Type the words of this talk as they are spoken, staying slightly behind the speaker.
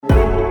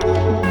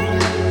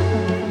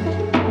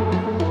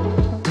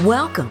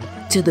Welcome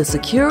to the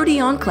Security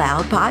on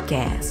Cloud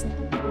podcast,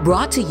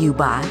 brought to you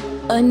by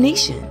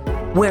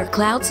Onition, where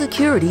cloud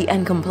security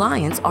and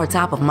compliance are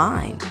top of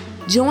mind.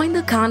 Join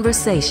the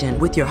conversation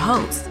with your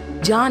hosts,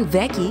 John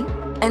Vecchi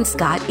and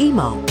Scott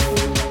Emo.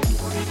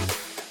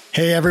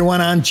 Hey everyone,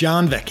 I'm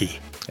John Vecchi.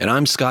 And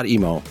I'm Scott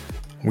Emo.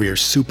 We are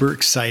super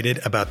excited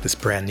about this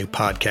brand new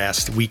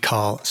podcast we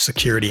call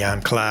Security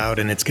on Cloud,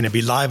 and it's going to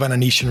be live on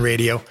Onition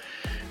Radio.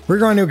 We're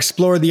going to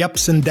explore the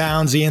ups and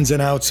downs, the ins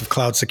and outs of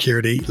cloud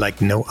security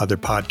like no other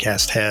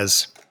podcast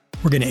has.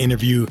 We're going to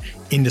interview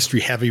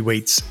industry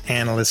heavyweights,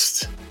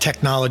 analysts,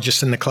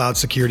 technologists in the cloud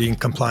security and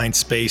compliance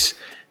space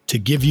to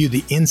give you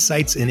the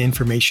insights and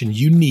information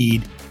you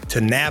need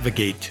to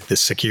navigate the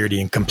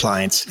security and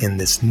compliance in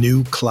this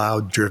new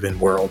cloud-driven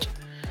world.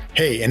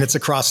 Hey, and it's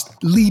across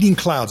leading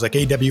clouds like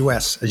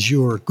AWS,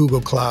 Azure,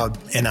 Google Cloud,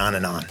 and on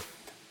and on.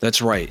 That's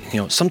right.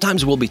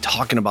 Sometimes we'll be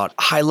talking about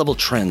high-level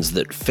trends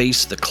that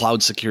face the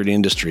cloud security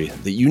industry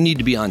that you need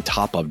to be on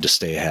top of to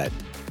stay ahead.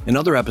 In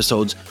other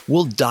episodes,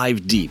 we'll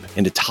dive deep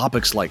into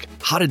topics like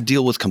how to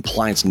deal with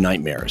compliance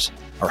nightmares,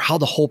 or how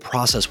the whole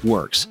process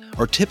works,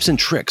 or tips and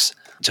tricks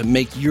to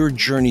make your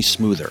journey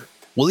smoother.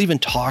 We'll even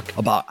talk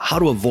about how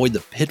to avoid the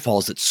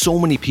pitfalls that so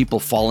many people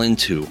fall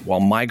into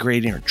while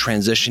migrating or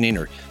transitioning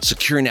or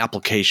securing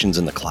applications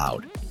in the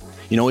cloud.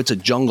 It's a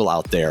jungle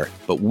out there,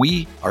 but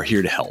we are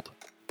here to help.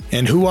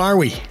 And who are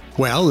we?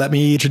 Well, let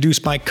me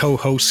introduce my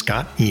co-host,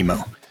 Scott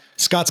Emo.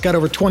 Scott's got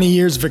over 20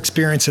 years of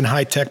experience in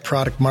high-tech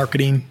product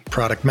marketing,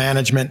 product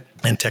management,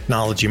 and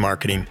technology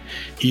marketing.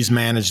 He's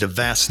managed a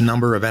vast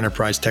number of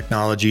enterprise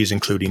technologies,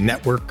 including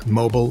network,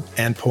 mobile,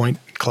 endpoint,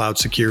 cloud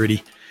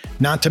security.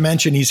 Not to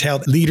mention, he's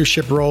held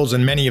leadership roles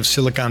in many of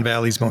Silicon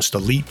Valley's most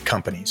elite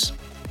companies.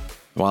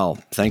 Wow.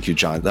 Thank you,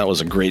 John. That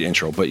was a great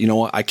intro. But you know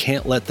what? I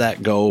can't let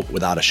that go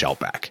without a shout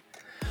back.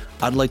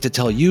 I'd like to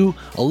tell you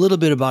a little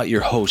bit about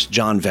your host,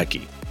 John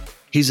Vecchi.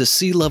 He's a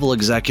C-level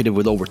executive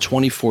with over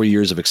 24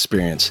 years of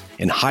experience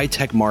in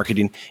high-tech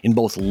marketing in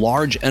both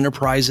large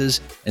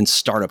enterprises and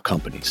startup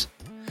companies.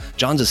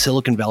 John's a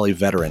Silicon Valley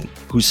veteran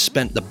who's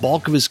spent the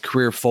bulk of his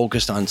career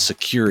focused on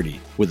security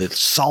with a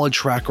solid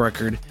track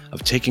record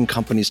of taking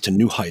companies to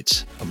new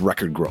heights of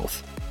record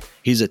growth.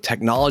 He's a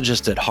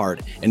technologist at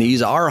heart, and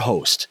he's our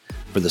host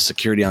for the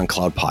Security on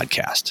Cloud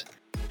podcast.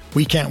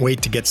 We can't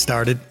wait to get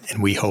started,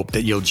 and we hope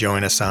that you'll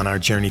join us on our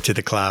journey to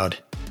the cloud.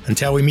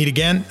 Until we meet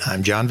again,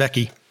 I'm John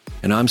Vecchi.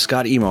 And I'm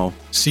Scott Emo.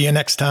 See you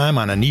next time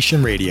on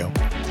Onition Radio.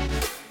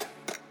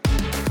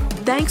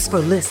 Thanks for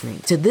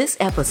listening to this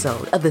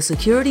episode of the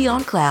Security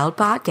on Cloud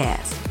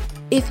podcast.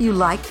 If you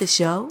like the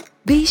show,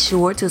 be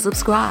sure to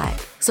subscribe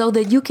so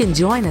that you can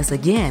join us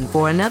again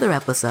for another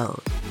episode.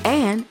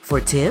 And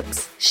for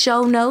tips,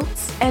 show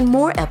notes, and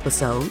more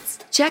episodes,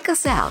 check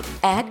us out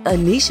at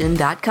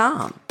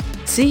Onition.com.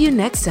 See you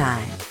next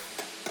time.